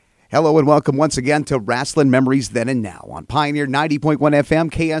Hello and welcome once again to Rasslin Memories Then and Now on Pioneer 90.1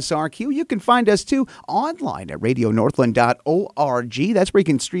 FM KSRQ. You can find us too online at radionorthland.org. That's where you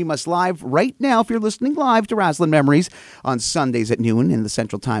can stream us live right now if you're listening live to Rasslin Memories on Sundays at noon in the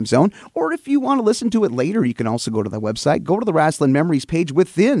Central Time Zone. Or if you want to listen to it later, you can also go to the website, go to the Rasslin Memories page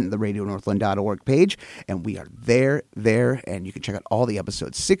within the radionorthland.org page, and we are there, and you can check out all the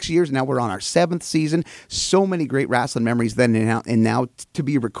episodes. 6 years now, we're on our 7th season. So many great Rasslin Memories Then and Now to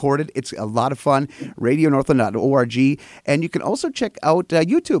be recorded. It's a lot of fun. RadioNorthland.org. And you can also check out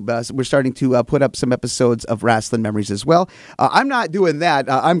YouTube. We're starting to put up some episodes of Rasslin Memories as well. I'm not doing that.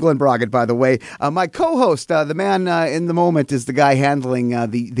 I'm Glen, by the way. My co-host, the man in the moment, is the guy handling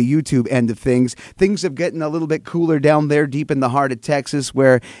the YouTube end of things. Things have gotten a little bit cooler down there deep in the heart of Texas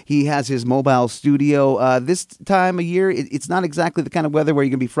where he has his mobile studio. This time of year, it's not exactly the kind of weather where you're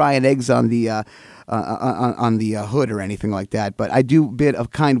going to be frying eggs on the hood or anything like that. But I do bid a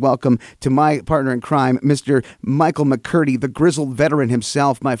kind welcome to my partner in crime, Mr. Michael McCurdy, the grizzled veteran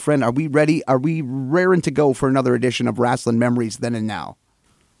himself. My friend, are we ready? Are we raring to go for another edition of Rasslin Memories Then and Now?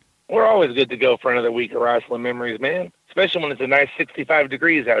 We're always good to go for another week of Rasslin Memories, man. Especially when it's a nice 65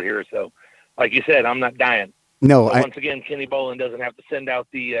 degrees out here. So, like you said, I'm not dying. No. Once again, Kenny Bolin doesn't have to send out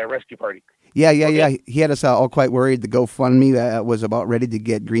the rescue party. Yeah. He had us all quite worried. The GoFundMe was about ready to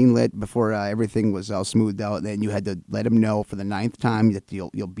get greenlit before everything was all smoothed out. Then you had to let him know for the 9th time that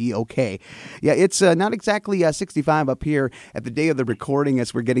you'll be okay. Yeah, it's not exactly 65 up here at the day of the recording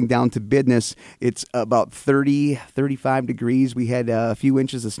as we're getting down to business. It's about 30, 35 degrees. We had a few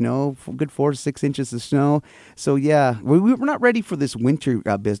inches of snow, good 4 to 6 inches of snow. So yeah, we're not ready for this winter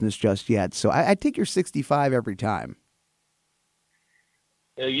business just yet. So I take your 65 every time.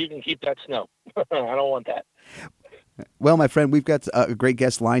 You can keep that snow. I don't want that. Well, my friend, we've got a great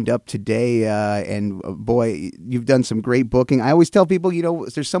guest lined up today, and boy, you've done some great booking. I always tell people,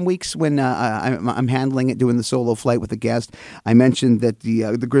 there's some weeks when I'm handling it, doing the solo flight with a guest. I mentioned that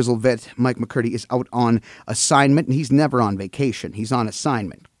the grizzled vet, Mike McCurdy, is out on assignment, and he's never on vacation. He's on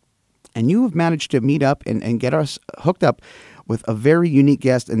assignment. And you have managed to meet up and get us hooked up with a very unique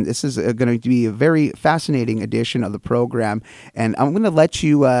guest, and this is going to be a very fascinating edition of the program. And I'm going to let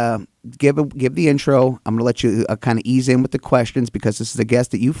you give the intro. I'm going to let you kind of ease in with the questions because this is a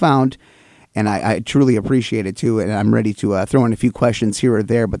guest that you found, and I truly appreciate it too. And I'm ready to throw in a few questions here or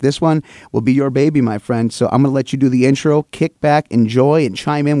there. But this one will be your baby, my friend. So I'm going to let you do the intro, kick back, enjoy, and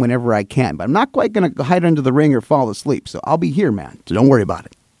chime in whenever I can. But I'm not quite going to hide under the ring or fall asleep. So I'll be here, man. So don't worry about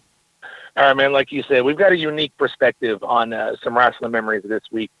it. All right, man, like you said, we've got a unique perspective on some wrestling memories this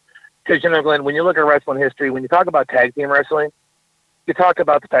week. Because, Glenn, when you look at wrestling history, when you talk about tag team wrestling, you talk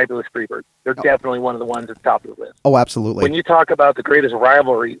about the fabulous Freebirds. They're definitely one of the ones at the top of the list. Oh, absolutely. When you talk about the greatest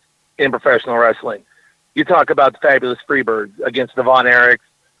rivalries in professional wrestling, you talk about the fabulous Freebirds against the Von Erichs,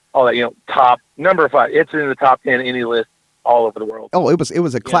 all that, top, number 5. It's in the top 10 any list all over the world. Oh, it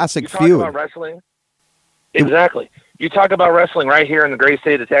was a classic feud. You talk about wrestling. Exactly. You talk about wrestling right here in the great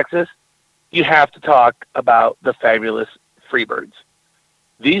state of Texas, you have to talk about the fabulous Freebirds.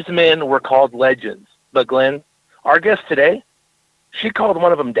 These men were called legends. But, Glenn, our guest today, she called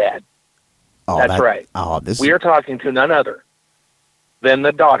one of them Dad. Oh, that's right. We are talking to none other than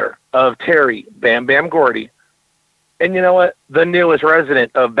the daughter of Terry Bam Bam Gordy. And you know what? The newest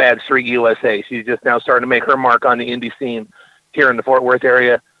resident of Bad Street, USA. She's just now starting to make her mark on the indie scene here in the Fort Worth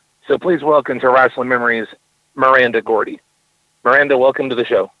area. So please welcome to Rasslin Memories, Miranda Gordy. Miranda, welcome to the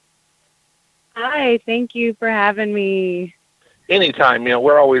show. Hi, thank you for having me. Anytime, we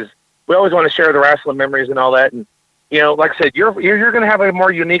always want to share the wrestling memories and all that, and like I said, you're going to have a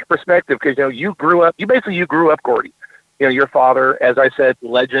more unique perspective because you grew up Gordy. Your father, as I said,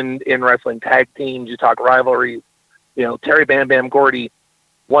 legend in wrestling, tag teams. You talk rivalries. Terry Bam Bam Gordy,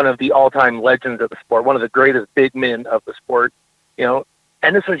 one of the all-time legends of the sport, one of the greatest big men of the sport. And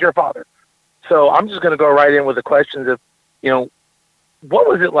this was your father. So I'm just going to go right in with the questions of, what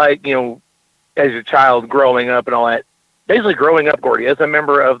was it like, as a child growing up and all that, basically growing up, Gordy, as a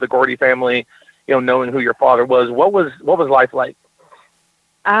member of the Gordy family, knowing who your father was, what was life like?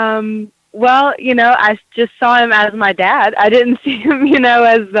 Well, I just saw him as my dad. I didn't see him,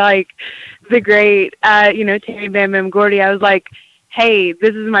 as like the great, Terry Bam Bam Gordy. I was like, hey,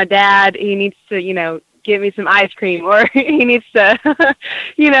 this is my dad. He needs to, get me some ice cream, or he needs to,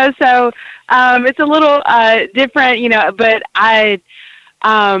 so it's a little different, but I,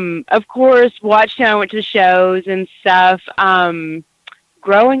 of course, watched him, went to shows and stuff.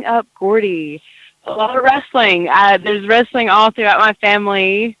 Growing up, Gordy, a lot of wrestling. There's wrestling all throughout my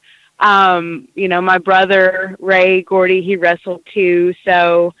family. My brother, Ray Gordy, he wrestled too.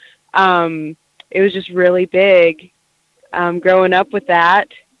 So it was just really big growing up with that.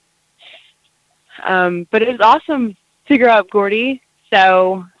 But it was awesome to grow up Gordy.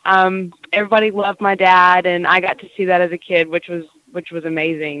 So everybody loved my dad, and I got to see that as a kid, which was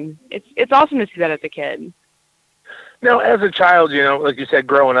amazing. It's awesome to see that as a kid. Now, as a child, like you said,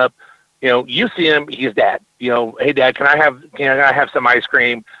 growing up, you see him, he's dad. Hey, Dad, can I have some ice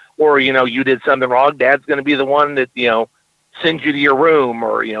cream? Or, you did something wrong. Dad's going to be the one that, sends you to your room,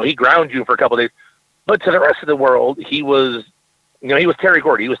 or, he grounds you for a couple of days. But to the rest of the world, he was Terry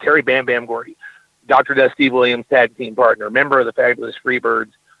Gordy. He was Terry Bam Bam Gordy, Dr. Steve Williams' tag team partner, member of the fabulous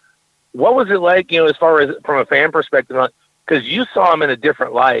Freebirds. What was it like, as far as from a fan perspective, because you saw him in a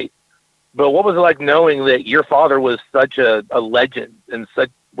different light, but what was it like knowing that your father was such a legend and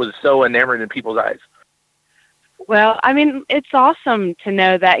was so enamored in people's eyes? Well, I mean, it's awesome to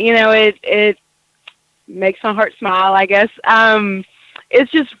know that, it makes my heart smile, I guess.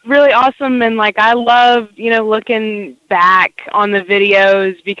 It's just really awesome. And I love, looking back on the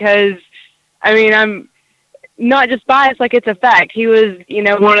videos because, I mean, I'm not just biased, it's a fact. He was,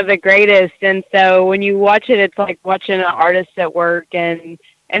 one of the greatest. And so when you watch it, it's like watching an artist at work. And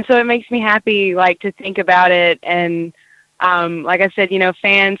so it makes me happy, to think about it. And, like I said,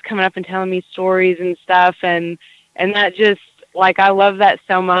 fans coming up and telling me stories and stuff. And that just, I love that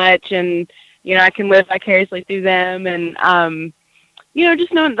so much. And, I can live vicariously through them. And,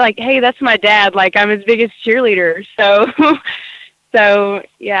 just knowing, hey, that's my dad. I'm his biggest cheerleader. So,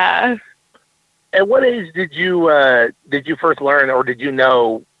 yeah. At what age did you first learn, or did you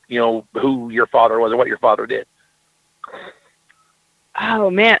know, who your father was or what your father did? Oh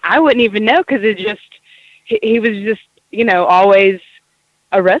man, I wouldn't even know because he was just, always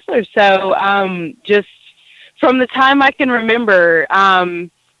a wrestler. So, just from the time I can remember,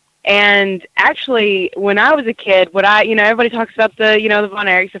 and actually when I was a kid, everybody talks about the Von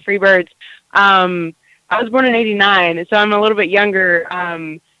Erichs, the Freebirds. I was born in '89, so I'm a little bit younger.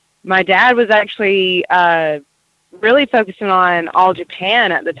 My dad was actually really focusing on All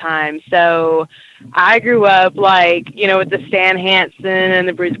Japan at the time. So I grew up with the Stan Hansen and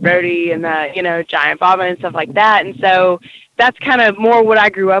the Bruce Brody and the, Giant Baba and stuff like that. And so that's kind of more what I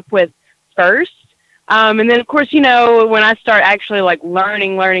grew up with first. And then of course, when I start actually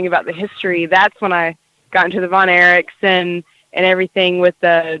learning about the history, that's when I got into the Von Erichs and everything with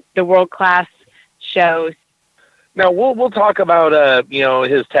the world-class shows. Now we'll talk about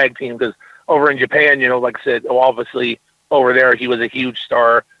his tag team, because over in Japan, like I said, obviously over there he was a huge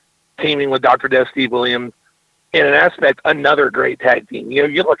star, teaming with Dr. Steve Williams. In an aspect, another great tag team.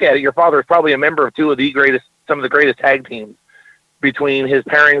 You look at it, your father is probably a member of some of the greatest tag teams, between his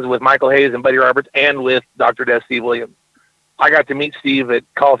pairings with Michael Hayes and Buddy Roberts and with Dr. Steve Williams. I got to meet Steve at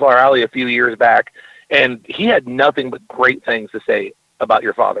Cauliflower Alley a few years back, and he had nothing but great things to say about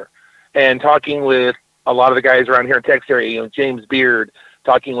your father. And talking with a lot of the guys around here in Texas area, James Beard,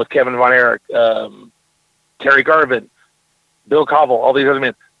 talking with Kevin Von Erich, Terry Garvin, Bill Covell, all these other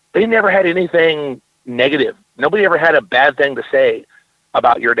men, they never had anything negative. Nobody ever had a bad thing to say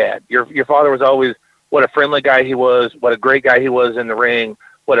about your dad. Your father was always what a friendly guy he was, what a great guy he was in the ring,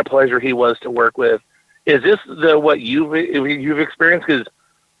 what a pleasure he was to work with. Is this what you've experienced? Because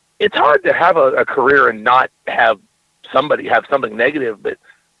it's hard to have a career and not have somebody have something negative, but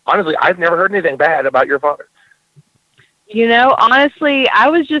honestly, I've never heard anything bad about your father. Honestly, I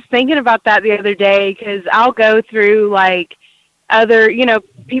was just thinking about that the other day, because I'll go through other,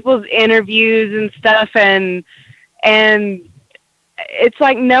 people's interviews and stuff, and it's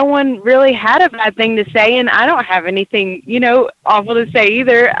no one really had a bad thing to say, and I don't have anything, awful to say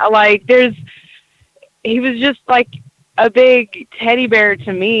either. He was just a big teddy bear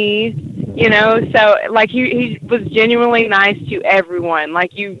to me, so he was genuinely nice to everyone.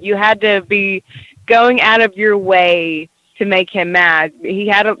 You had to be going out of your way to make him mad. He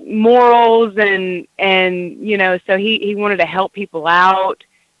had morals and so he wanted to help people out.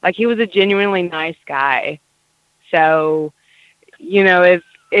 He was a genuinely nice guy. So,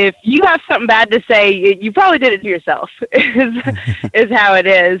 if you have something bad to say, you probably did it to yourself, is how it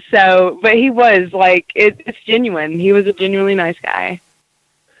is. So, but he was it's genuine. He was a genuinely nice guy.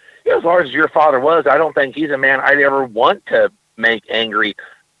 As far as your father was, I don't think he's a man I'd ever want to make angry.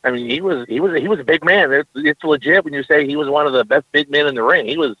 I mean, he was a big man. It's legit when you say he was one of the best big men in the ring.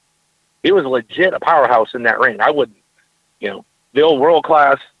 He was legit a powerhouse in that ring. I wouldn't, the old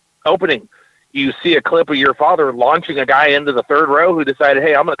world-class opening. You see a clip of your father launching a guy into the third row who decided,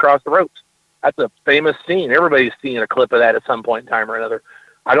 hey, I'm going to cross the ropes. That's a famous scene. Everybody's seen a clip of that at some point in time or another.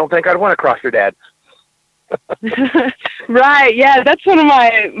 I don't think I'd want to cross your dad. Right, yeah, that's one of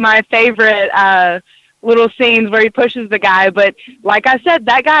my favorite little scenes where he pushes the guy. But like I said,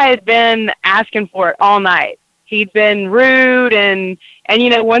 that guy had been asking for it all night. he'd been rude, and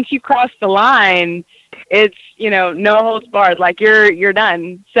once you cross the line, it's, no holds barred, like you're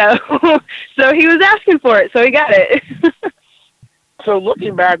done. So so he was asking for it, so he got it. So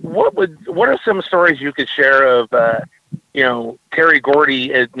looking back, what are some stories you could share of Terry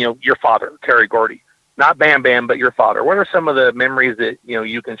Gordy, as your father, Terry Gordy, not Bam Bam, but your father? What are some of the memories that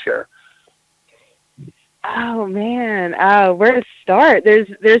you can share? Oh man, where to start?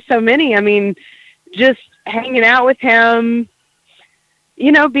 There's so many. I mean, just hanging out with him,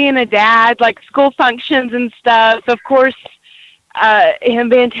 being a dad, like school functions and stuff. Of course, him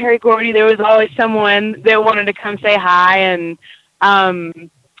being Terry Gordy, there was always someone that wanted to come say hi. And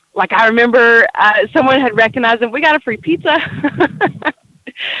like I remember someone had recognized him. We got a free pizza.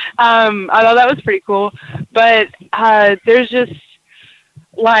 I thought that was pretty cool. But there's just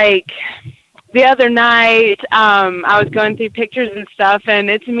like the other night, I was going through pictures and stuff, and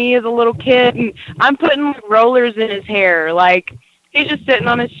it's me as a little kid, and I'm putting rollers in his hair. Like, he's just sitting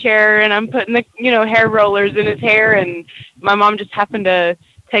on his chair, and I'm putting the, hair rollers in his hair, and my mom just happened to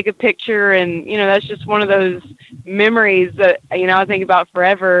take a picture, and, that's just one of those memories that, I think about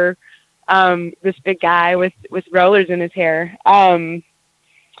forever, this big guy with rollers in his hair.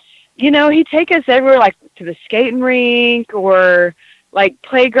 He'd take us everywhere, like to the skating rink or like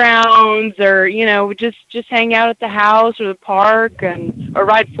playgrounds, or just hang out at the house or the park, or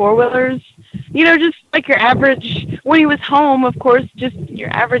ride four-wheelers, just like your average, when he was home, of course, just your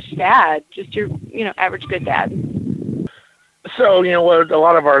average dad, just your average good dad. So what a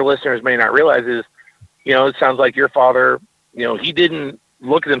lot of our listeners may not realize is, it sounds like your father, he didn't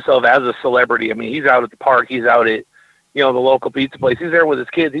look at himself as a celebrity. I mean, he's out at the park, he's out at the local pizza place, he's there with his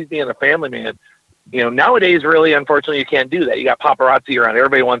kids, he's being a family man. Nowadays, really, unfortunately, you can't do that. You got paparazzi around.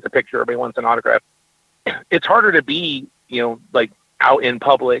 Everybody wants a picture. Everybody wants an autograph. It's harder to be, like out in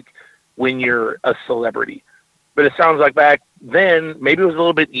public when you're a celebrity. But it sounds like back then, maybe it was a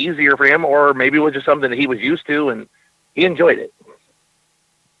little bit easier for him, or maybe it was just something that he was used to and he enjoyed it.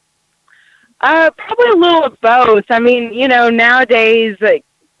 Probably a little of both. I mean, nowadays, like,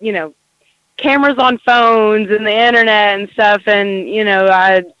 cameras on phones and the internet and stuff, and,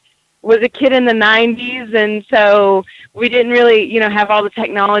 I was a kid in the 90s, and so we didn't really, have all the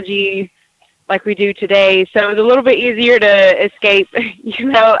technology like we do today. So it was a little bit easier to escape,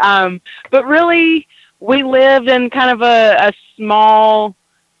 but really we lived in kind of a small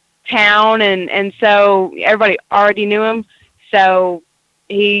town, and so everybody already knew him. So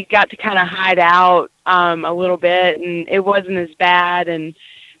he got to kind of hide out a little bit, and it wasn't as bad. And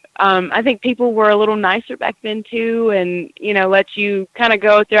I think people were a little nicer back then too, and let you kind of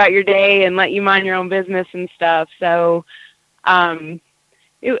go throughout your day and let you mind your own business and stuff. So I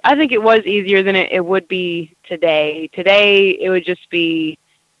think it was easier than it would be today. Today it would just be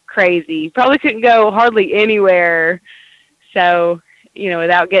crazy. Probably couldn't go hardly anywhere. So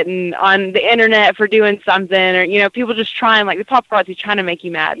without getting on the internet for doing something, or people just trying, like the paparazzi trying to make you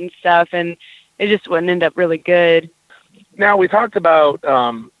mad and stuff, and it just wouldn't end up really good. Now we talked about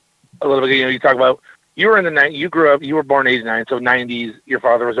a little bit, you talk about, you were in the you grew up, you were born in 89, so 90s, your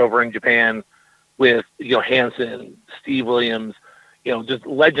father was over in Japan with, Hansen, Steve Williams, just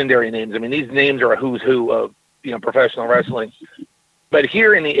legendary names. I mean, these names are a who's who of, professional wrestling. But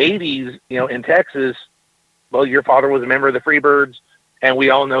here in the 80s, in Texas, well, your father was a member of the Freebirds, and we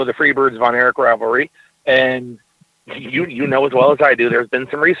all know the Freebirds Von Erich rivalry. And you know as well as I do, there's been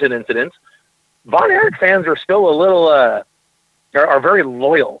some recent incidents. Von Erich fans are still a little, are very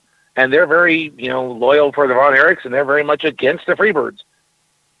loyal. And they're very, loyal for the Von Erichs, and they're very much against the Freebirds.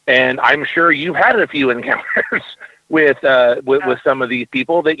 And I'm sure you've had a few encounters with some of these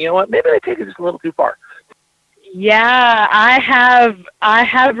people that, maybe they take it just a little too far. Yeah, I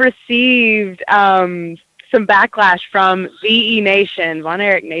have received some backlash from VE Nation, Von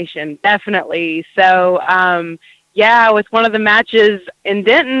Erich Nation, definitely. So, with one of the matches in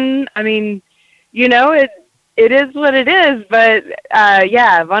Denton, I mean, it is what it is, but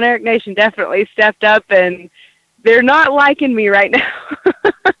Von Erich Nation definitely stepped up, and they're not liking me right now.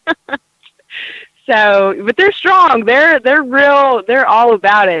 So, but they're strong. They're real. They're all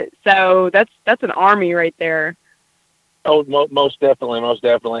about it. So that's an army right there. Oh, most definitely, most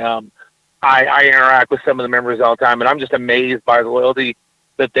definitely. I interact with some of the members all the time, and I'm just amazed by the loyalty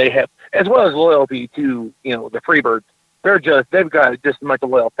that they have, as well as loyalty to the Freebirds. They've got just as much a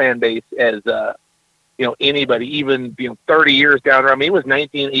loyal fan base as anybody, even 30 years down the road. I mean, it was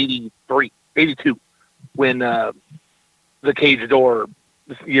 82 when the cage door,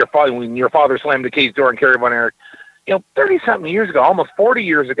 when your father slammed the cage door and Kerry Von Erich, 30-something years ago, almost 40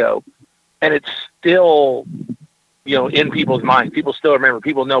 years ago, and it's still, in people's minds. People still remember.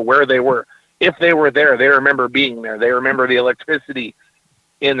 People know where they were. if they were there, they remember being there. They remember the electricity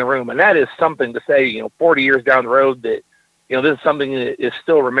in the room. And that is something to say, 40 years down the road that, this is something that is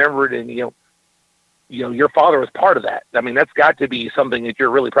still remembered, and, your father was part of that. I mean, that's got to be something that you're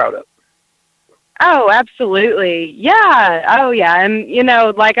really proud of. Oh, absolutely. Yeah. Oh, yeah.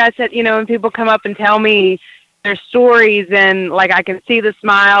 And, like I said, when people come up and tell me their stories, and like I can see the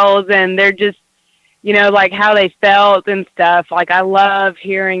smiles, and they're just, like how they felt and stuff. Like, I love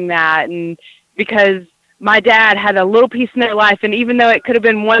hearing that. And because my dad had a little piece in their life, and even though it could have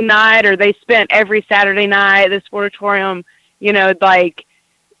been one night, or they spent every Saturday night at the sportatorium, like,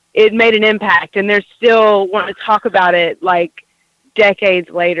 it made an impact, and they're still wanting to talk about it like decades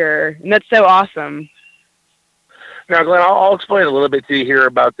later. And that's so awesome. Now, Glenn, I'll explain a little bit to you here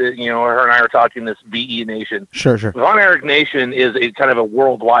about the, her and I are talking this VE Nation. Sure. Von Erich Nation is a kind of a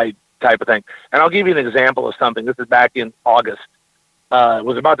worldwide type of thing. And I'll give you an example of something. This is back in August. It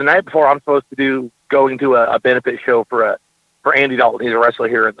was about the night before I'm supposed to do going to a benefit show for Andy Dalton. He's a wrestler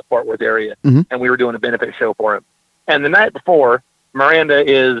here in the Fort Worth area. Mm-hmm. And we were doing a benefit show for him. And the night before, Miranda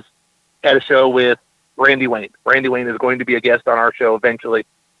is at a show with Randy Wayne. Randy Wayne is going to be a guest on our show eventually.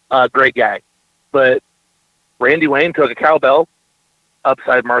 Great guy. But Randy Wayne took a cowbell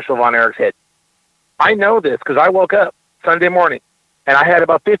upside Marshall Von Erich's head. I know this because I woke up Sunday morning and I had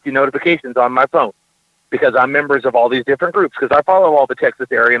about 50 notifications on my phone because I'm members of all these different groups, because I follow all the Texas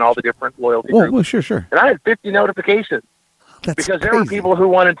area and all the different loyalty groups. Well, sure. And I had 50 notifications. That's because crazy. There were people who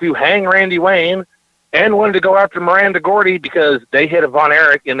wanted to hang Randy Wayne and wanted to go after Miranda Gordy because they hit a Von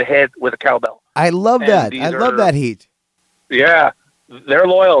Erich in the head with a cowbell. I love that. I love that heat. Yeah, they're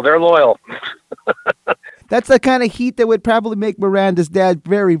loyal. That's the kind of heat that would probably make Miranda's dad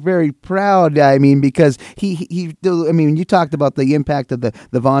very, very proud. I mean, because you talked about the impact of the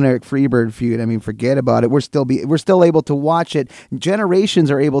Von Erich Freebird feud. I mean, forget about it. We're still able to watch it. Generations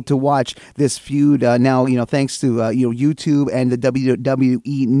are able to watch this feud now. Thanks to YouTube and the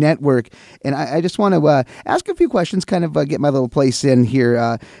WWE Network. And I just want to ask a few questions, kind of get my little place in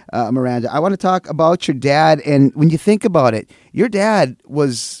here, Miranda. I want to talk about your dad, and when you think about it, your dad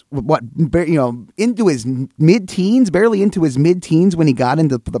was into his mid-teens, barely into his mid-teens when he got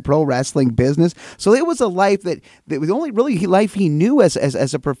into the pro wrestling business. So it was a life that was the only really life he knew as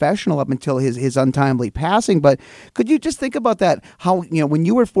a professional up until his untimely passing. But could you just think about that? How, when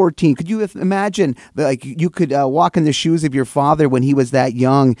you were 14, could you imagine like you could walk in the shoes of your father when he was that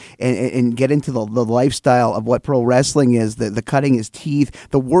young and get into the lifestyle of what pro wrestling is, the cutting his teeth,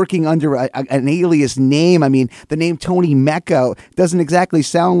 the working under an alias name? I mean, the name Tony Mecca doesn't exactly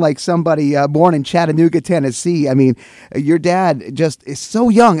sound like somebody born in Chattanooga, Tennessee. I mean, your dad just is so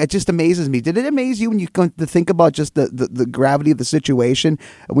young. It just amazes me. Did it amaze you when you come to think about just the gravity of the situation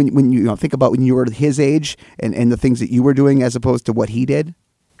when you think about when you were his age and the things that you were doing as opposed to what he did?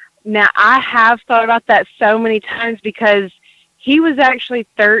 Now, I have thought about that so many times because he was actually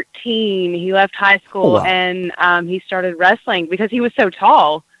 13. He left high school and he started wrestling because he was so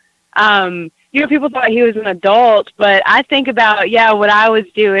tall. People thought he was an adult, but I think about, what I was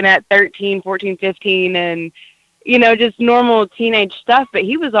doing at 13, 14, 15 and, just normal teenage stuff. But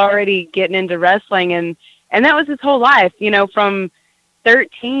he was already getting into wrestling and that was his whole life, from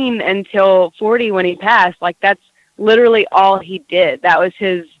 13 until 40 when he passed. Like, that's literally all he did. That was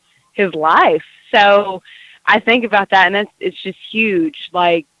his life. So I think about that and it's just huge.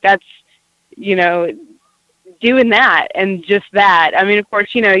 Like, that's, doing that and just that. I mean, of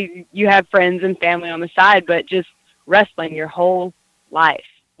course, you have friends and family on the side, but just wrestling your whole life.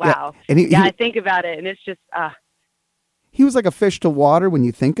 Wow. Yeah, and I think about it and it's just, He was like a fish to water when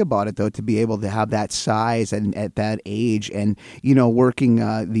you think about it, though, to be able to have that size and at that age and, working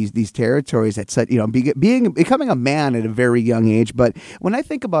these territories at such, becoming a man at a very young age. But when I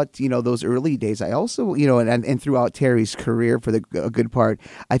think about, those early days, I also, and throughout Terry's career for a good part,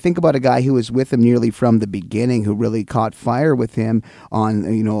 I think about a guy who was with him nearly from the beginning, who really caught fire with him on,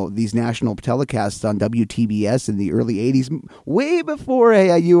 these national telecasts on WTBS in the early 80s, way before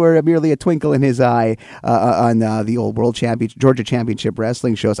you were merely a twinkle in his eye on the old World Georgia Championship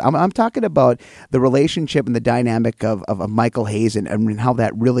Wrestling shows. I'm talking about the relationship and the dynamic of Michael Hayes and how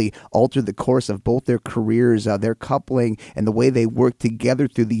that really altered the course of both their careers, their coupling, and the way they worked together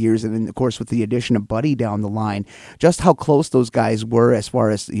through the years. And then, of course, with the addition of Buddy down the line, just how close those guys were as far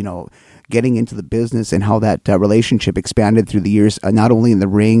as, getting into the business and how that relationship expanded through the years, not only in the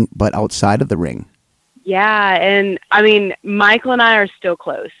ring, but outside of the ring. Yeah. And I mean, Michael and I are still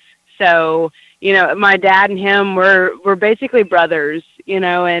close. So, my dad and him we're basically brothers, and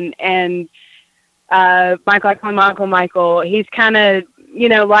Michael, I call him Uncle Michael. He's kind of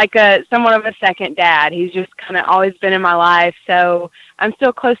like somewhat of a second dad. He's just kind of always been in my life. So I'm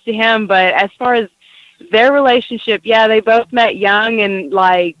still close to him. But as far as their relationship, yeah, they both met young and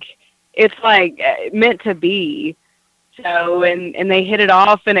it's meant to be. So, and they hit it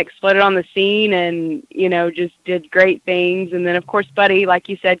off and exploded on the scene and, just did great things. And then of course, Buddy, like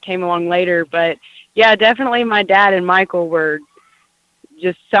you said, came along later, but yeah, definitely my dad and Michael were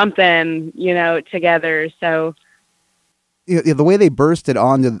just something, together. So, the way they bursted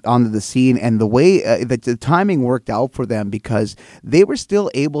onto the scene and the way that the timing worked out for them, because they were still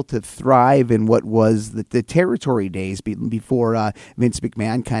able to thrive in what was the territory days before Vince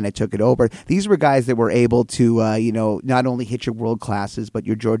McMahon kind of took it over. These were guys that were able to, not only hit your world classes, but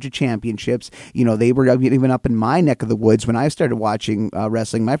your Georgia championships. They were even up in my neck of the woods when I started watching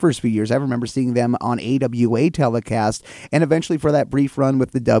wrestling my first few years. I remember seeing them on AWA telecast, and eventually for that brief run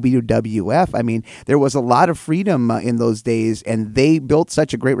with the WWF. I mean, there was a lot of freedom in those days, and they built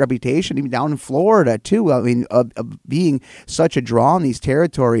such a great reputation, even down in Florida too. I mean, of being such a draw in these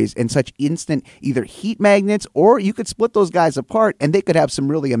territories and such instant either heat magnets, or you could split those guys apart and they could have some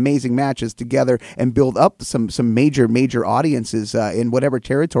really amazing matches together and build up some major audiences in whatever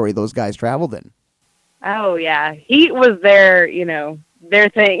territory those guys traveled in. Oh yeah, heat was their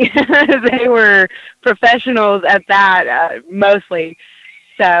thing. They were professionals at that mostly.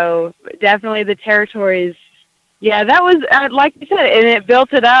 So definitely the territories. Yeah, that was like you said, and it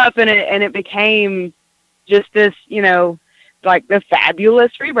built it up, and it became just this, like the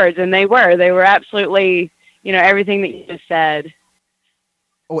fabulous Freebirds, and they were absolutely, everything that you just said.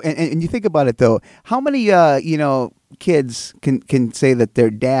 Oh, and you think about it though, how many kids can say that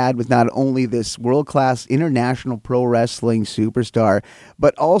their dad was not only this world-class international pro wrestling superstar,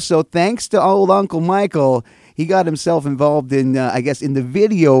 but also thanks to old Uncle Michael, he got himself involved in, in the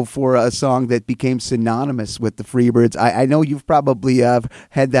video for a song that became synonymous with the Freebirds. I know you've probably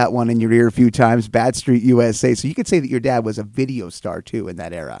had that one in your ear a few times, Bad Street USA. So you could say that your dad was a video star, too, in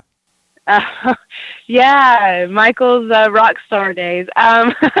that era. Yeah, Michael's rock star days.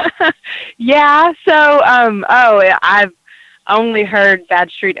 Yeah, so, I've only heard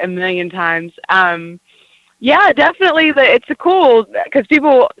Bad Street a million times. Yeah, definitely. It's a cool, because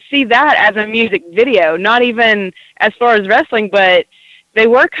people see that as a music video, not even as far as wrestling, but they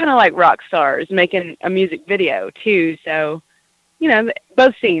were kind of like rock stars making a music video too. So,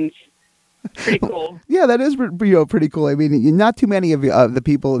 both scenes, pretty cool. Yeah, that is pretty cool. I mean, not too many of the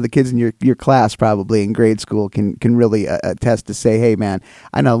people, the kids in your class probably in grade school can really attest to say, hey man,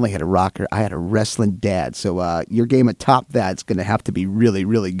 I not only had a rocker, I had a wrestling dad. So your game of top that's going to have to be really,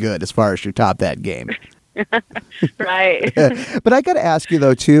 really good as far as your top that game. Right. But I got to ask you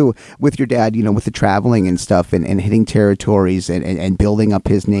though too, with your dad, with the traveling and stuff and hitting territories and building up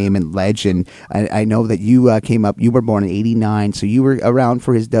his name and legend. I know that you you were born in '89, so you were around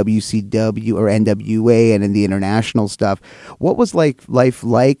for his WCW or NWA and in the international stuff. What was life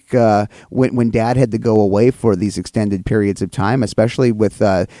like when Dad had to go away for these extended periods of time, especially with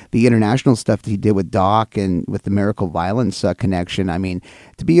the international stuff that he did with Doc and with the Miracle Violence connection? I mean,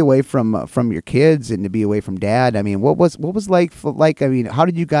 to be away from your kids and to be away from Dad, I mean, what was like? I mean, how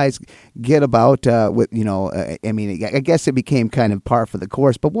did you guys get about with I mean, I guess it became kind of par for the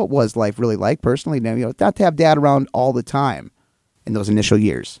course, but what was life really like personally? Not to have Dad around all the time in those initial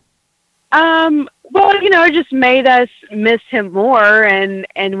years. Well, it just made us miss him more, and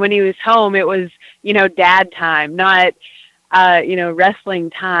when he was home, it was dad time, not wrestling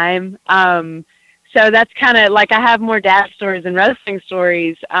time. So that's kind of like I have more dad stories than wrestling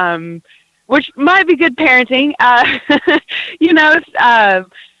stories, which might be good parenting,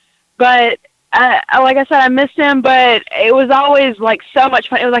 but like I said, I missed him, but it was always like so much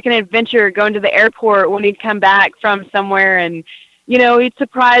fun. It was like an adventure going to the airport when he'd come back from somewhere and, we'd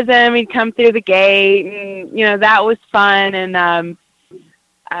surprise him. He'd come through the gate and, that was fun. And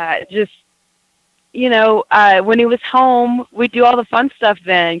when he was home, we'd do all the fun stuff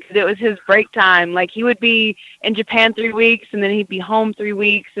then because it was his break time. Like he would be in Japan 3 weeks and then he'd be home 3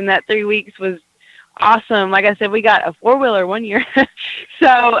 weeks, and that 3 weeks was awesome. Like I said, we got a 4-wheeler one year.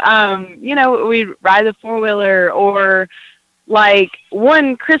 So, we'd ride the 4-wheeler, or like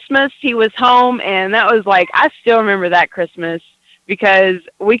one Christmas he was home, and that was like, I still remember that Christmas because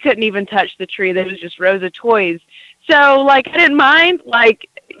we couldn't even touch the tree. There was just rows of toys. So like, I didn't mind, like,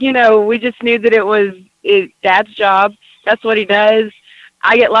 we just knew that it was Dad's job. That's what he does.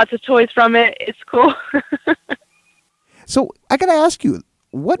 I get lots of toys from it. It's cool. So I got to ask you,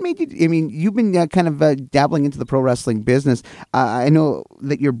 What made you, I mean, you've been kind of dabbling into the pro wrestling business. I know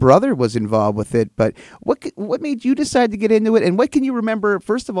that your brother was involved with it, but what made you decide to get into it? And what can you remember,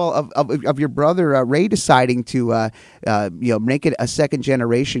 first of all, of your brother, Ray, deciding to, make it a second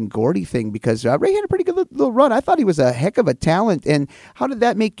generation Gordy thing? Because Ray had a pretty good little run. I thought he was a heck of a talent. And how did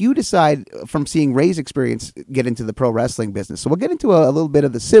that make you decide, from seeing Ray's experience, get into the pro wrestling business? So we'll get into a little bit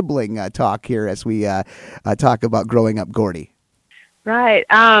of the sibling talk here as we talk about growing up Gordy. Right.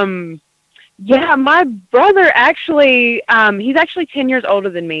 Yeah, my brother actually, he's actually 10 years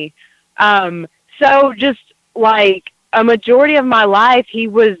older than me. So just like a majority of my life, he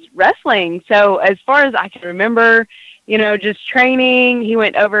was wrestling. So as far as I can remember, just training, he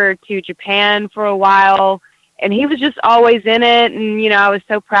went over to Japan for a while, and he was just always in it. And, I was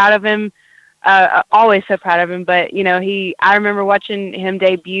so proud of him, always so proud of him. But, I remember watching him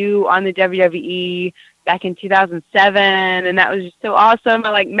debut on the WWE back in 2007, and that was just so awesome.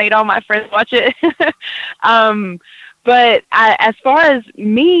 I made all my friends watch it. But as far as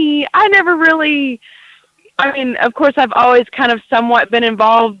me, I never really, of course I've always kind of somewhat been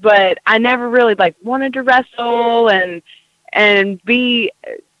involved, but I never really wanted to wrestle and be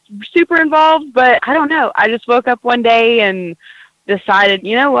super involved. But I don't know. I just woke up one day and decided,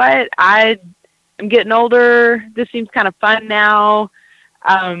 you know what? I'm getting older. This seems kind of fun now.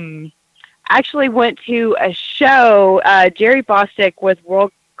 Actually went to a show. Jerry Bostic with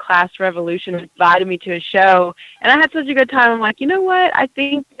World Class Revolution invited me to a show, and I had such a good time. I'm like, you know what? I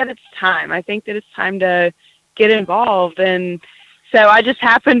think that it's time. I think that it's time to get involved. And so I just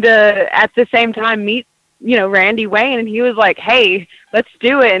happened to, at the same time, meet, Randy Wayne, and he was like, hey, let's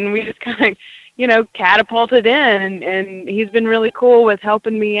do it. And we just kind of, catapulted in, and he's been really cool with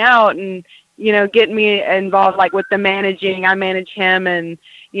helping me out and, getting me involved, with the managing. I manage him and,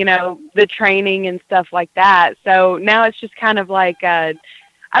 the training and stuff like that. So now it's just kind of I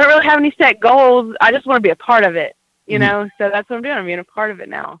don't really have any set goals. I just want to be a part of it, so that's what I'm doing. I'm being a part of it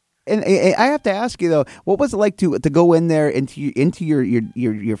now. And I have to ask you though, what was it like to go in there into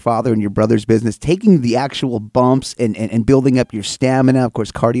your father and your brother's business, taking the actual bumps and building up your stamina? Of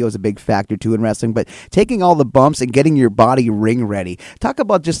course, cardio is a big factor too in wrestling, but taking all the bumps and getting your body ring ready. Talk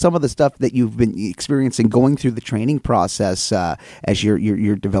about just some of the stuff that you've been experiencing going through the training process as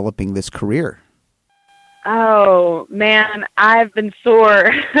you're developing this career. Oh man, I've been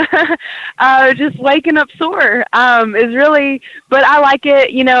sore. Just waking up sore is really, but I like it.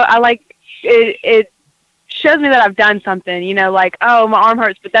 I like it. It shows me that I've done something. Oh, my arm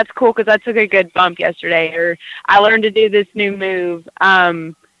hurts, but that's cool because I took a good bump yesterday, or I learned to do this new move.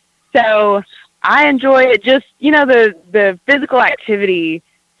 So I enjoy it. Just the physical activity.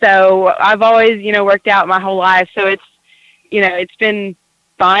 So I've always worked out my whole life. So it's been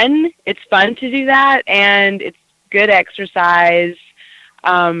fun. It's fun to do that, and it's good exercise.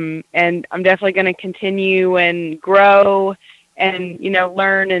 And I'm definitely going to continue and grow and,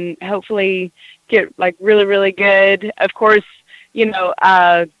 learn and hopefully get really, really good. Of course,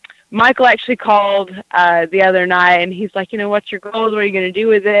 Michael actually called the other night, and he's like, what's your goals? What are you going to do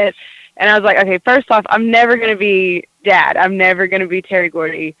with it? And I was like, okay, first off, I'm never going to be Dad. I'm never going to be Terry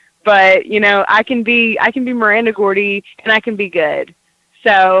Gordy, but I can be Miranda Gordy, and I can be good.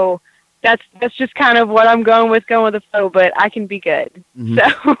 So that's just kind of what I'm going with the flow, but I can be good. Mm-hmm.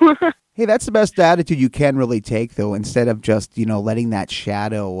 So hey, that's the best attitude you can really take, though, instead of just, letting that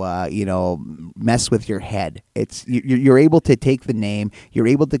shadow, mess with your head. It's you're able to take the name, you're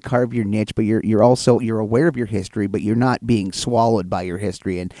able to carve your niche, but you're also aware of your history, but you're not being swallowed by your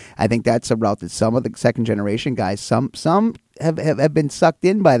history. And I think that's a route that some of the second generation guys, some have been sucked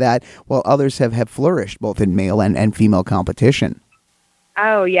in by that, while others have flourished both in male and female competition.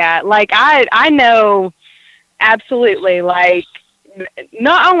 Oh yeah, I know absolutely.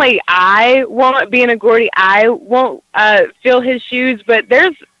 Not only I won't be in a Gordy, I won't fill his shoes, but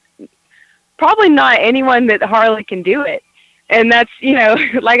there's probably not anyone that hardly can do it. And that's,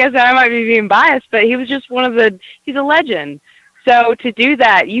 like I said, I might be being biased, but he was just he's a legend. So to do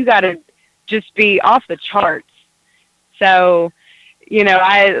that, you got to just be off the charts. So,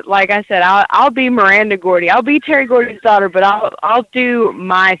 like I said, I'll be Miranda Gordy. I'll be Terry Gordy's daughter, but I'll do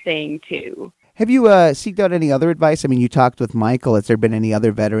my thing too. Have you seeked out any other advice? I mean, you talked with Michael. Has there been any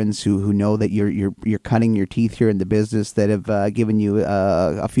other veterans who know that you're cutting your teeth here in the business that have given you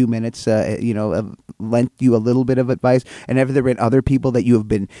a few minutes, lent you a little bit of advice? And have there been other people that you have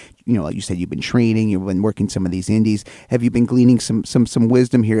been, like you said, you've been training, you've been working some of these indies. Have you been gleaning some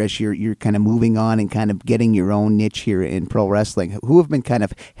wisdom here as you're kind of moving on and kind of getting your own niche here in pro wrestling? Who have been kind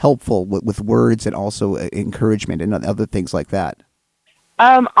of helpful with words and also encouragement and other things like that?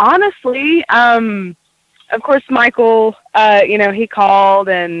 Honestly, of course, Michael, he called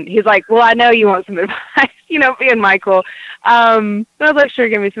and he's like, well, I know you want some advice, being Michael. And I was like, sure,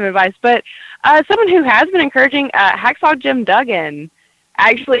 give me some advice. But someone who has been encouraging, Hacksaw Jim Duggan,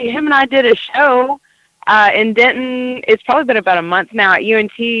 actually, him and I did a show in Denton. It's probably been about a month now at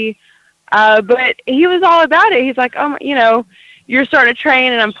UNT. But he was all about it. He's like, you're starting to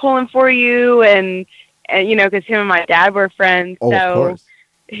train and I'm pulling for you. And because him and my dad were friends. Oh, so of course.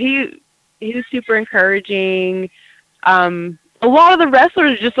 he was super encouraging. A lot of the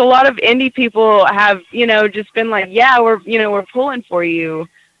wrestlers, just a lot of indie people have, just been like, yeah, we're pulling for you.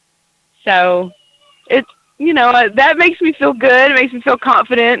 So it's, that makes me feel good. It makes me feel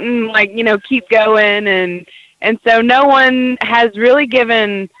confident and keep going. And so no one has really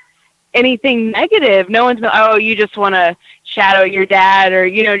given anything negative. No one's been, oh, you just want to shadow your dad or,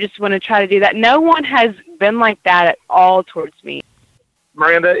 just want to try to do that. No one has been like that at all towards me.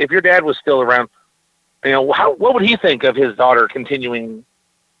 Miranda, if your dad was still around, what would he think of his daughter continuing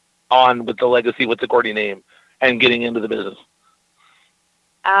on with the legacy with the Gordy name and getting into the business?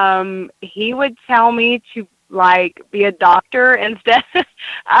 He would tell me to be a doctor instead. He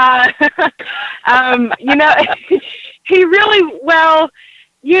really,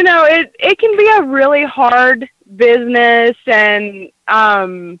 it can be a really hard business and,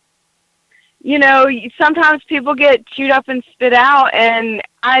 sometimes people get chewed up and spit out, and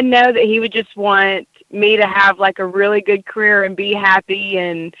I know that he would just want me to have a really good career and be happy,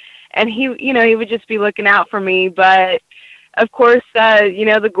 and he, he would just be looking out for me. But of course,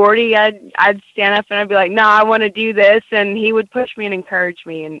 the Gordy, I'd stand up and I'd be like, no, I want to do this. And he would push me and encourage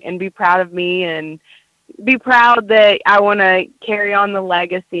me and be proud of me and be proud that I want to carry on the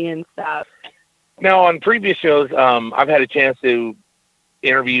legacy and stuff. Now, on previous shows, I've had a chance to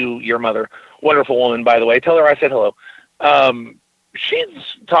interview your mother. Wonderful woman, by the way. Tell her I said hello.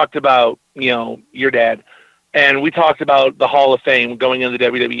 She's talked about, your dad, and we talked about the Hall of Fame, going in the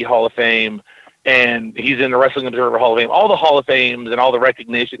WWE Hall of Fame, and he's in the Wrestling Observer Hall of Fame, all the Hall of Fames and all the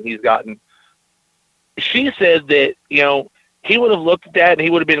recognition he's gotten. She said that, he would have looked at that and he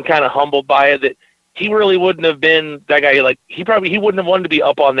would have been kind of humbled by it, that he really wouldn't have been that guy. He wouldn't have wanted to be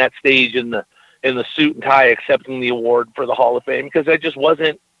up on that stage in the suit and tie accepting the award for the Hall of Fame, because that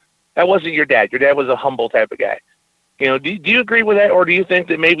wasn't your dad. Your dad was a humble type of guy. Do you agree with that, or do you think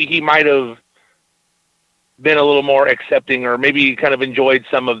that maybe he might have been a little more accepting, or maybe kind of enjoyed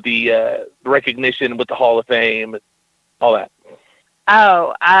some of the recognition with the Hall of Fame and all that?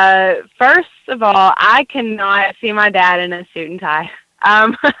 Oh, first of all, I cannot see my dad in a suit and tie.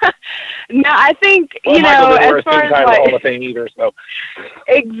 No, I think, as far as Hall of Fame either, so.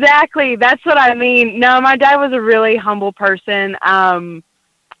 Exactly. That's what I mean. No, my dad was a really humble person.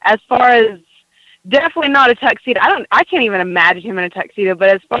 As far as definitely not a tuxedo. I can't even imagine him in a tuxedo, but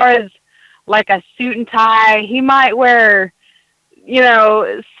as far as a suit and tie, he might wear,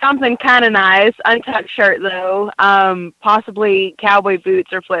 something kind of nice, untucked shirt though, possibly cowboy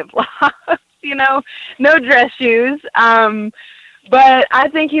boots or flip-flops, no dress shoes. But I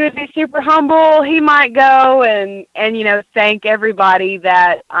think he would be super humble. He might go and thank everybody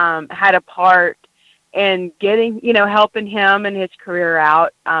that had a part in getting, helping him and his career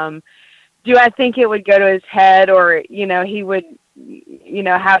out. Do I think it would go to his head, or, he would,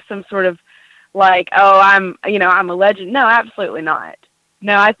 have some sort of I'm a legend? No, absolutely not.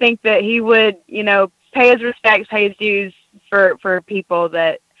 No, I think that he would, pay his respects, pay his dues for people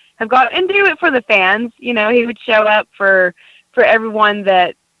that have got, and do it for the fans. He would show up for everyone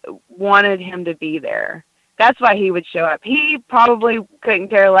that wanted him to be there. That's why he would show up. He probably couldn't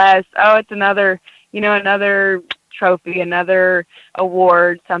care less. Oh, it's another trophy, another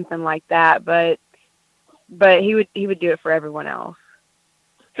award, something like that. But he would do it for everyone else.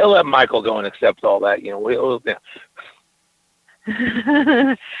 He'll let Michael go and accept all that. No.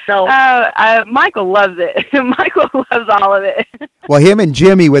 Michael loves it. Michael loves all of it. Well, him and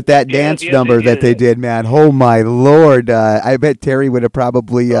Jimmy with that dance number that they did, man. Oh my Lord! I bet Terry would have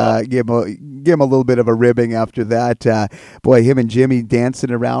probably give him a little bit of a ribbing after that. Boy, him and Jimmy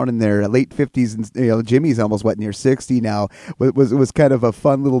dancing around in their late 50s, and Jimmy's almost near 60 now. It was kind of a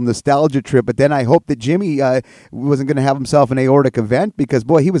fun little nostalgia trip. But then I hope that Jimmy wasn't going to have himself an aortic event, because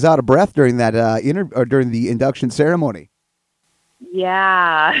boy, he was out of breath during that during the induction ceremony.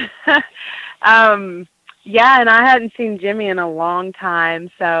 Yeah. Yeah, and I hadn't seen Jimmy in a long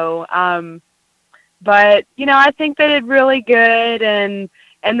time, so but I think they did really good, and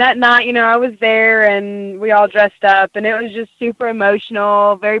that night, I was there and we all dressed up, and it was just super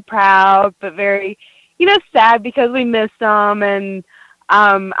emotional, very proud, but very, sad because we missed them, and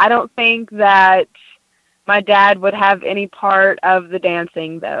I don't think that my dad would have any part of the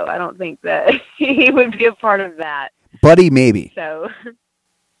dancing, though. I don't think that he would be a part of that. Buddy, maybe. So,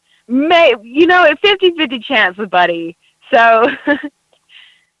 a 50-50 chance with Buddy. So,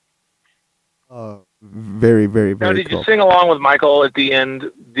 very, very, Now, very did cool. you sing along with Michael at the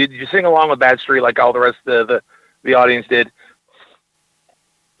end? Did you sing along with Bad Street like all the rest of the audience did?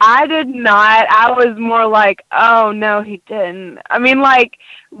 I did not. I was more like, oh, no, he didn't. I mean, like,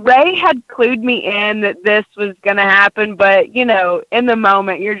 Ray had clued me in that this was going to happen, but, in the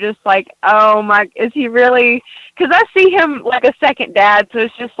moment, you're just like, oh, my, is he really? Because I see him like a second dad, so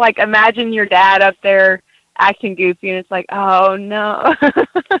it's just like, imagine your dad up there acting goofy, and it's like, oh, no.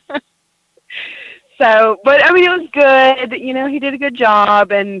 So, but, I mean, it was good. He did a good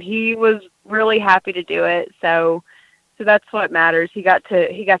job, and he was really happy to do it, so that's what matters. He got to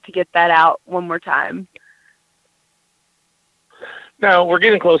get that out one more time. Now, we're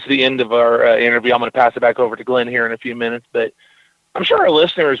getting close to the end of our interview. I'm going to pass it back over to Glen here in a few minutes, but I'm sure our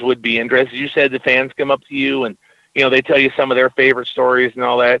listeners would be interested. You said the fans come up to you and, they tell you some of their favorite stories and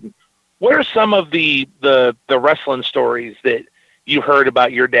all that. What are some of the wrestling stories that you heard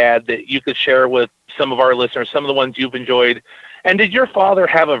about your dad that you could share with some of our listeners, some of the ones you've enjoyed? And did your father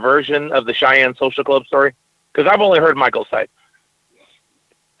have a version of the Cheyenne Social Club story? Because I've only heard Michael's side.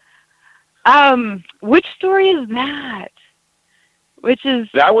 Which story is that?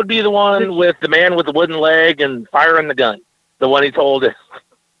 That would be the one with the man with the wooden leg and firing the gun. The one he told it.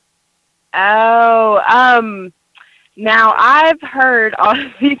 Oh, now I've heard all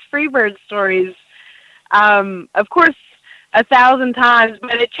of these Freebird stories, of course, 1,000 times,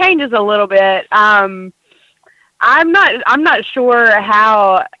 but it changes a little bit. I'm not sure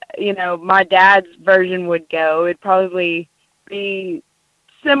how, my dad's version would go. It'd probably be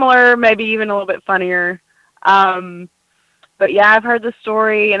similar, maybe even a little bit funnier. But yeah, I've heard the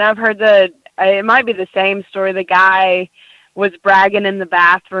story, and I've heard it might be the same story. The guy was bragging in the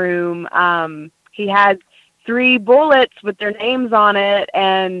bathroom. He had 3 bullets with their names on it,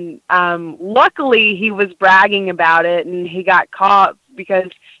 and luckily he was bragging about it, and he got caught, because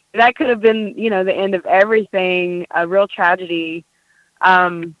that could have been, the end of everything, a real tragedy.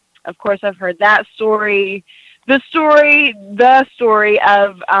 Of course, I've heard that story. The story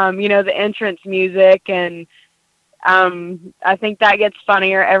of, the entrance music, and I think that gets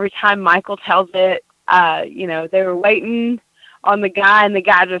funnier every time Michael tells it. They were waiting on the guy, and the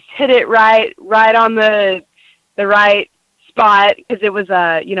guy just hit it right on the right spot, because it was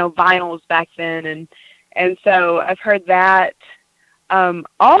vinyls back then, and so I've heard that.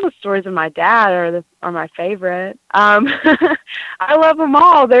 All the stories of my dad are my favorite. I love them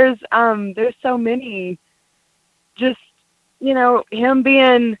all. There's so many. Just him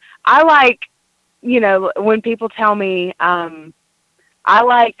being. I like when people tell me I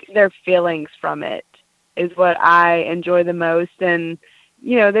like their feelings from it is what I enjoy the most. And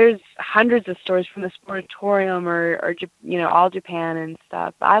there's hundreds of stories from the Sportatorium or All Japan and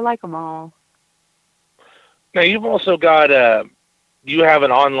stuff. I like them all. Now you've also got you have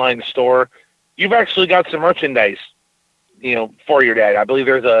an online store. You've actually got some merchandise, for your dad. I believe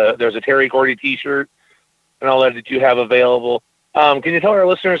there's a Terry Gordy T-shirt and all that you have available. Can you tell our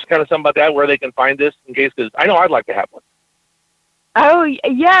listeners kind of something about that, where they can find this, in case, because I know I'd like to have one. Oh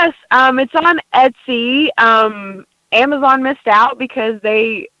yes, it's on Etsy. Amazon missed out because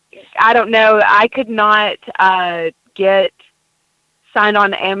I don't know, I could not get signed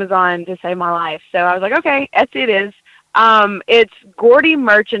on to Amazon to save my life. So I was like, okay, Etsy it is. It's Gordy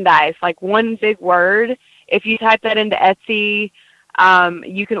merchandise, like one big word. If you type that into Etsy,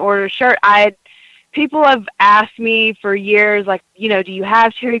 you can order a shirt. People have asked me for years, like, do you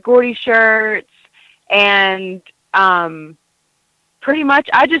have Terry Gordy shirts? And pretty much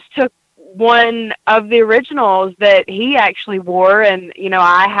I just took one of the originals that he actually wore, and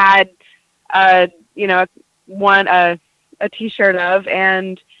I had a T-shirt of,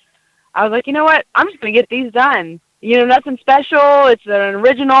 and I was like, you know what, I'm just gonna get these done. Nothing special. It's an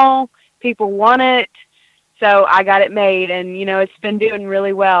original. People want it. So I got it made, and, it's been doing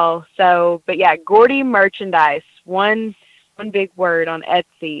really well. So, but yeah, Gordy merchandise, one big word on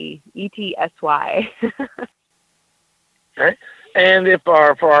Etsy, ETSY. Okay. And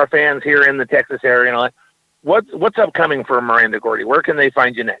for our fans here in the Texas area and all that, what's upcoming for Miranda Gordy? Where can they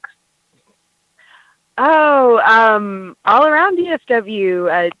find you next? Oh, all around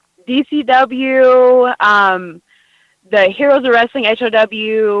DFW, DCW, the Heroes of Wrestling,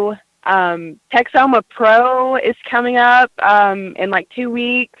 HOW, Texoma Pro is coming up in like 2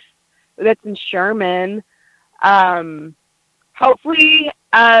 weeks. That's in Sherman. Hopefully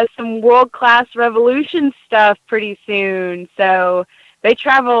some World Class Revolution stuff pretty soon. So they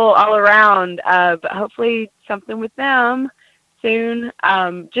travel all around, but hopefully something with them soon.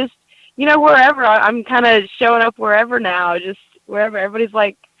 Just, wherever. I'm kind of showing up wherever now, just wherever. Everybody's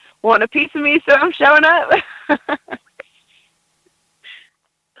like wanting a piece of me, so I'm showing up.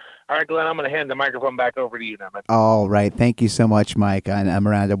 All right, Glenn, I'm going to hand the microphone back over to you now, man. All right. Thank you so much, Mike. And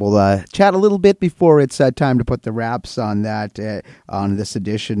Miranda, we'll chat a little bit before it's time to put the wraps on that, on this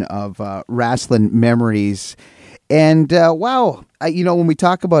edition of Rasslin Memories. And, wow, when we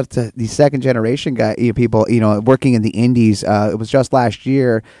talk about the second generation people, working in the indies, it was just last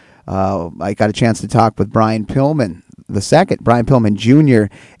year, I got a chance to talk with Brian Pillman, Brian Pillman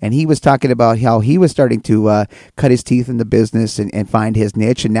Jr., and he was talking about how he was starting to cut his teeth in the business and find his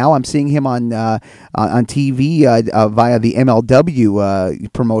niche. And now I'm seeing him on TV via the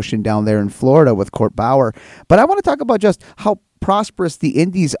MLW promotion down there in Florida with Court Bauer. But I want to talk about just how prosperous the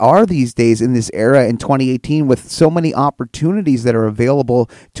indies are these days in this era in 2018, with so many opportunities that are available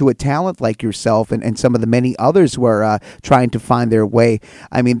to a talent like yourself and some of the many others who are trying to find their way.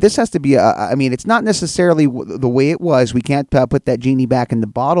 I mean, this has to be it's not necessarily the way it was. We can't put that genie back in the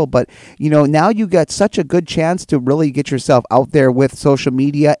bottle, but now you got such a good chance to really get yourself out there with social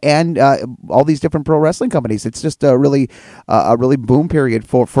media and all these different pro wrestling companies. It's just a really boom period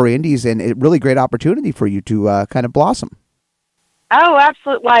for indies, and a really great opportunity for you to kind of blossom. Oh,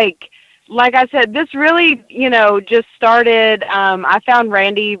 absolutely. Like I said, this really, just started. I found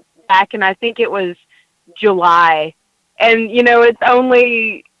Randy back in, I think it was July. And, it's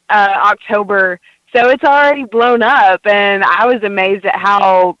only October, so it's already blown up. And I was amazed at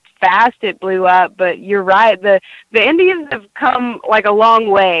how fast it blew up. But you're right. The indies have come like a long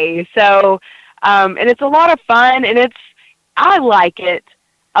way. So, and it's a lot of fun, and I like it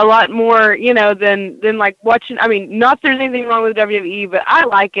a lot more, than like watching. I mean, not that there's anything wrong with WWE, but I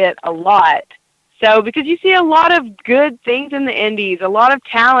like it a lot. So, because you see a lot of good things in the indies, a lot of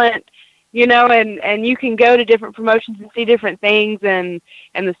talent, and you can go to different promotions and see different things and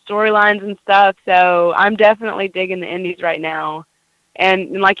the storylines and stuff. So I'm definitely digging the indies right now.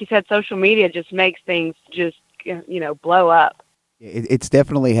 And like you said, social media just makes things just, blow up. It's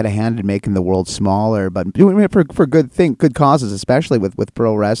definitely had a hand in making the world smaller, but doing it for good causes, especially with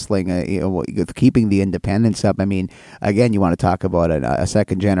pro wrestling. With keeping the independence up. I mean, again, you want to talk about a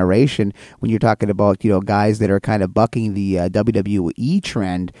second generation when you're talking about guys that are kind of bucking the WWE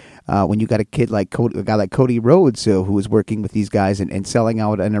trend. When you got a guy like Cody Rhodes, who was working with these guys and selling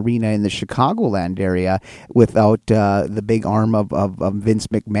out an arena in the Chicagoland area without the big arm of Vince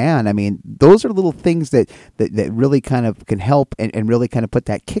McMahon. I mean, those are little things that really kind of can help and really kind of put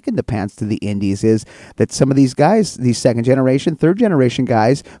that kick in the pants to the indies, is that some of these guys, these second generation, third generation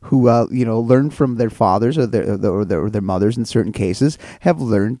guys who learned from their fathers or their mothers in certain cases, have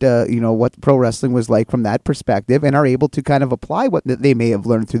learned what pro wrestling was like from that perspective, and are able to kind of apply what they may have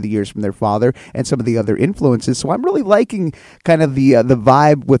learned through the years from their father and some of the other influences. So I'm really liking kind of the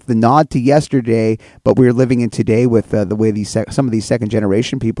vibe with the nod to yesterday, but we're living in today with the way some of these second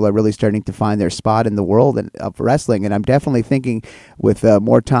generation people are really starting to find their spot in the world of wrestling. And I'm definitely thinking with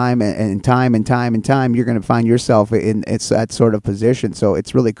more time and time, you're going to find yourself in that sort of position. So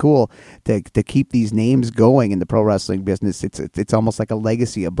it's really cool to keep these names going in the pro wrestling business. It's almost like a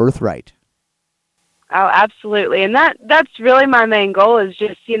legacy, a birthright. Oh, absolutely. And that's really my main goal, is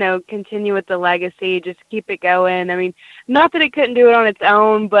just, continue with the legacy, just keep it going. I mean, not that it couldn't do it on its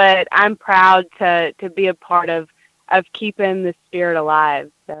own, but I'm proud to be a part of keeping the spirit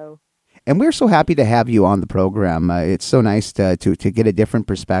alive. So. And we're so happy to have you on the program. It's so nice to get a different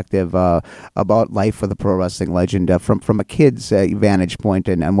perspective about life with a pro wrestling legend from a kid's vantage point,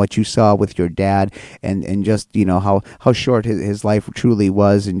 and what you saw with your dad, and just how short his life truly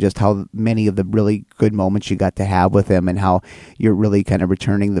was, and just how many of the really good moments you got to have with him, and how you're really kind of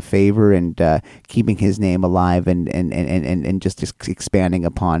returning the favor and keeping his name alive, and just expanding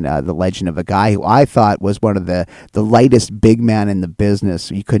upon the legend of a guy who I thought was one of the lightest big man in the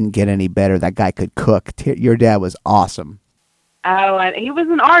business. You couldn't get any better. That guy could cook. Your dad was awesome. Oh, and he was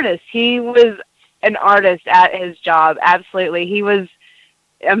an artist. He was an artist at his job. Absolutely. He was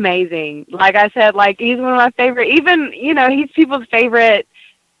amazing. Like I said, he's one of my favorite, even, he's people's favorite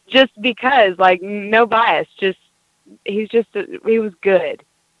just because, no bias, he was good.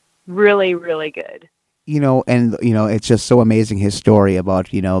 Really, really good. It's just so amazing, his story about,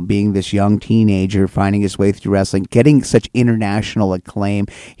 being this young teenager, finding his way through wrestling, getting such international acclaim,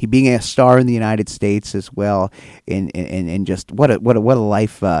 he being a star in the United States as well, and just what a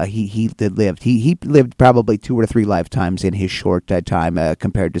life he lived. He lived probably 2 or 3 lifetimes in his short time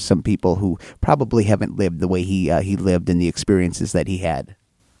compared to some people who probably haven't lived the way he lived and the experiences that he had.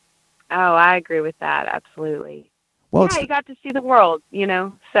 Oh, I agree with that, absolutely. Well, yeah, he got to see the world,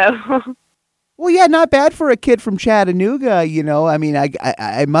 so. Well, yeah, not bad for a kid from Chattanooga. I mean,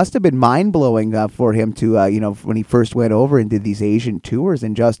 I must have been mind blowing for him to, when he first went over and did these Asian tours,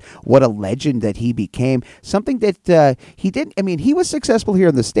 and just what a legend that he became. Something that he didn't. I mean, he was successful here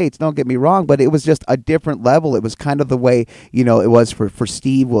in the States. Don't get me wrong, but it was just a different level. It was kind of the way it was for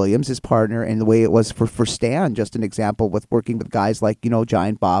Steve Williams, his partner, and the way it was for Stan. Just an example with working with guys like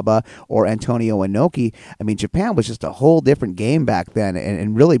Giant Baba or Antonio Inoki. I mean, Japan was just a whole different game back then,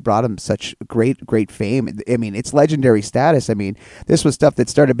 and really brought him such great fame. I mean, it's legendary status. I mean, this was stuff that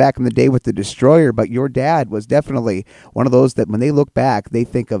started back in the day with the Destroyer, but your dad was definitely one of those that when they look back, they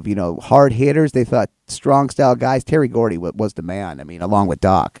think of, hard hitters. They thought strong style guys. Terry Gordy was the man. I mean, along with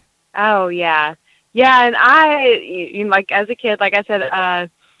Doc. Oh, yeah. Yeah, and like as a kid, like I said,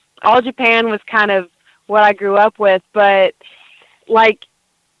 All Japan was kind of what I grew up with, but like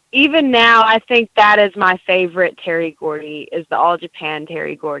even now, I think that is my favorite Terry Gordy, is the All Japan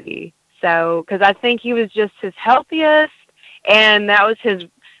Terry Gordy. So, because I think he was just his healthiest, and that was his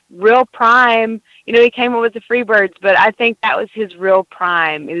real prime. He came up with the Freebirds, but I think that was his real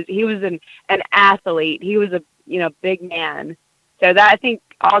prime. He was an athlete. He was a big man. So that, I think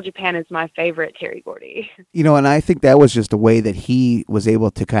All Japan is my favorite Terry Gordy. And I think that was just a way that he was able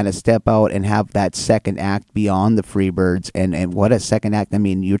to kind of step out and have that second act beyond the Freebirds. And what a second act. I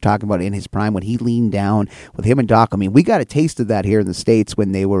mean, you're talking about in his prime when he leaned down with him and Doc. I mean, we got a taste of that here in the States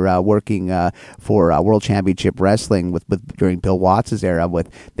when they were working for World Championship Wrestling with during Bill Watts' era.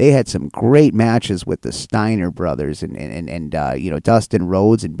 They had some great matches with the Steiner brothers and Dustin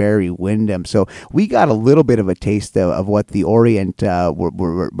Rhodes and Barry Windham. So we got a little bit of a taste of what the Orient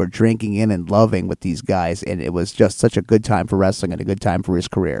were drinking in and loving with these guys, and it was just such a good time for wrestling and a good time for his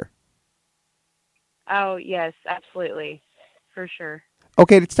career. Oh, yes, absolutely. For sure.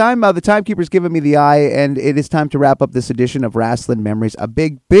 Okay, it's time. The timekeeper's giving me the eye, and it is time to wrap up this edition of Rasslin Memories. A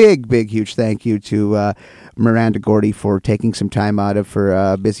big, huge thank you to Miranda Gordy for taking some time out of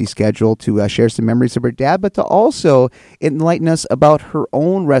her busy schedule to share some memories of her dad, but to also enlighten us about her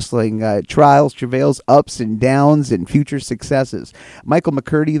own wrestling trials, travails, ups and downs, and future successes. Michael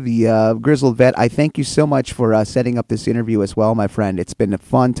McCurdy, the Grizzled vet, I thank you so much for setting up this interview as well, my friend. It's been a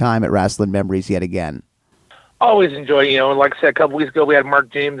fun time at Rasslin Memories yet again. Always enjoy, and like I said, a couple weeks ago, we had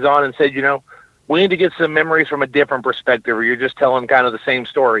Mark James on and said, we need to get some memories from a different perspective, or you're just telling kind of the same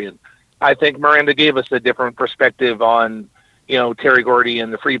story. And I think Miranda gave us a different perspective on, Terry Gordy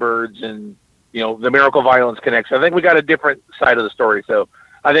and the Freebirds and, the Miracle Violence connection. I think we got a different side of the story. So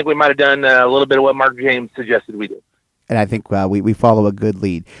I think we might have done a little bit of what Mark James suggested we do. And I think we follow a good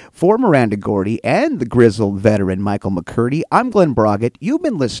lead. For Miranda Gordy and the Grizzled veteran Michael McCurdy, I'm Glen Braget. You've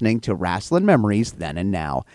been listening to Rasslin Memories Then and Now.